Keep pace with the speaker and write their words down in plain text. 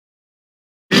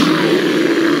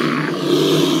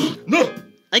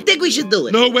I think we should do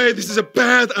it. No way, this is a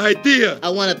bad idea. I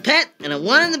want a pet, and I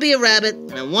want him to be a rabbit,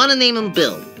 and I want to name him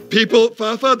Bill. People,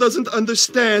 Fafa doesn't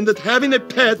understand that having a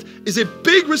pet is a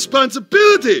big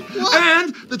responsibility. What?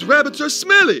 And that rabbits are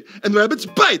smelly, and rabbits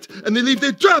bite, and they leave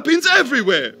their droppings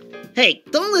everywhere. Hey,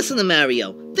 don't listen to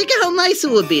Mario. Think of how nice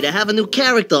it would be to have a new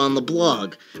character on the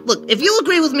blog. Look, if you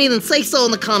agree with me, then say so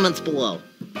in the comments below.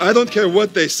 I don't care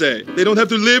what they say. They don't have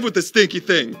to live with the stinky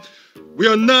thing. We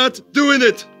are not doing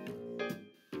it.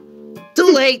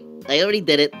 Too late. I already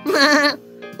did it.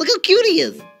 Look how cute he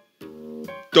is.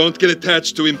 Don't get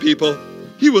attached to him, people.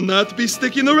 He will not be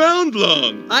sticking around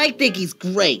long. I think he's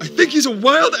great. I think he's a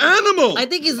wild animal. I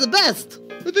think he's the best.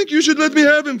 I think you should let me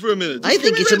have him for a minute. I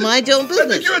think you should mind your own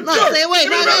business. you're a No, jerk. stay away.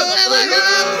 Give me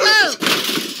No.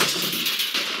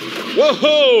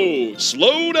 Whoa!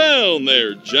 Slow down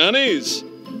there, Johnnies.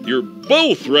 You're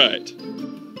both right.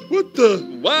 What the?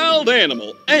 Wild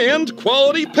animal and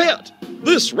quality pet.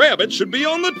 This rabbit should be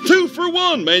on the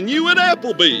 2-for-1 menu at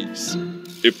Applebee's.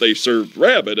 If they served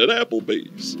rabbit at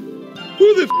Applebee's.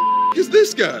 Who the is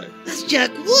this guy? That's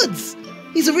Jack Woods.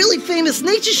 He's a really famous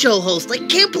nature show host. I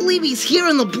can't believe he's here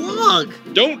on the blog.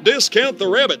 Don't discount the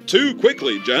rabbit too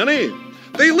quickly, Johnny.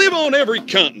 They live on every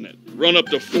continent, run up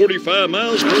to 45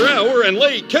 miles per hour, and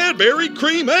lay Cadbury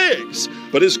cream eggs.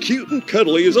 But as cute and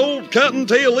cuddly as old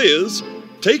Cottontail is,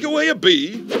 take away a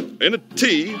B and a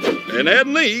T and add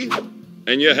an E,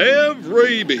 and you have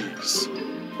rabies.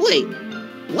 Wait,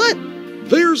 what?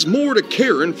 There's more to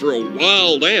caring for a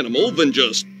wild animal than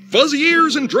just fuzzy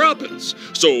ears and droppings.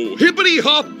 So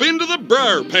hippity-hop into the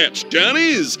briar patch,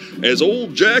 Johnnies, as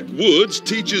old Jack Woods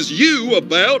teaches you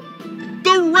about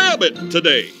the rabbit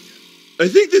today. I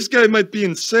think this guy might be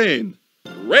insane.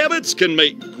 Rabbits can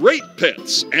make great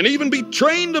pets and even be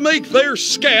trained to make their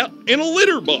scat in a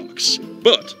litter box.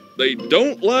 But they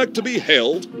don't like to be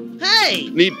held, Hey!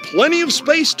 need plenty of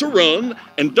space to run,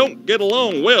 and don't get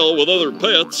along well with other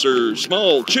pets or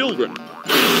small children.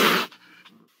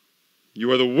 You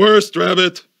are the worst,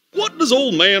 Rabbit. What does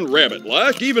old man Rabbit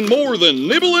like even more than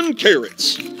nibbling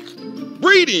carrots?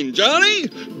 Breeding, Johnny!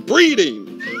 Breeding!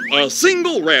 A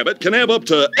single rabbit can have up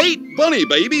to 8 bunny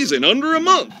babies in under a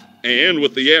month. And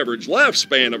with the average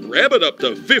lifespan of rabbit up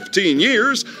to 15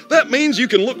 years, that means you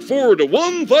can look forward to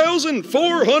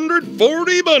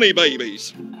 1,440 bunny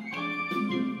babies.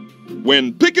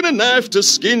 When picking a knife to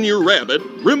skin your rabbit,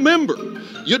 remember,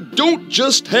 you don't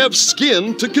just have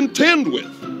skin to contend with.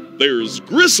 There's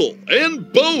gristle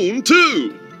and bone,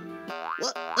 too.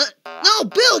 What? No,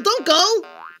 Bill, don't go!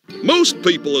 Most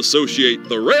people associate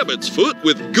the rabbit's foot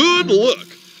with good luck.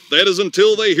 That is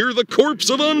until they hear the corpse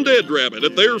of undead rabbit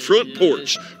at their front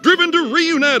porch, driven to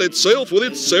reunite itself with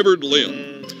its severed limb.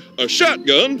 A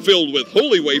shotgun filled with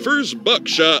holy wafers,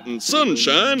 buckshot, and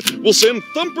sunshine will send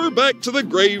Thumper back to the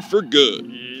grave for good.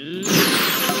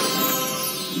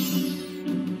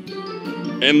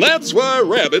 And that's why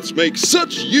rabbits make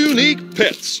such unique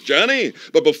pets, Johnny.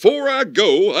 But before I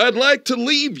go, I'd like to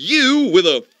leave you with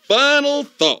a final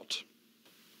thought.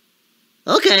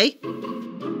 Okay.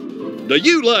 Do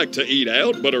you like to eat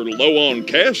out but are low on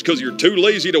cash because you're too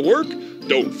lazy to work?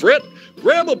 Don't fret.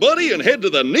 Grab a buddy and head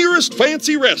to the nearest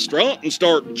fancy restaurant and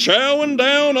start chowing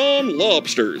down on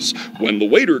lobsters. When the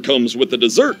waiter comes with the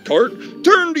dessert cart,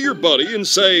 turn to your buddy and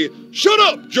say, "Shut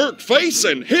up, jerk face,"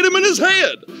 and hit him in his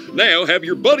head. Now have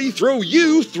your buddy throw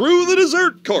you through the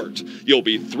dessert cart. You'll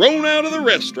be thrown out of the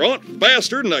restaurant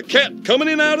faster than a cat coming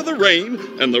in out of the rain,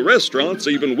 and the restaurant's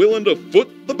even willing to foot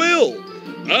the bill.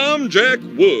 I'm Jack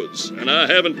Woods, and I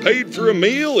haven't paid for a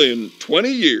meal in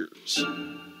 20 years.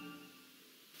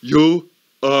 You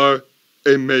are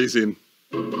amazing.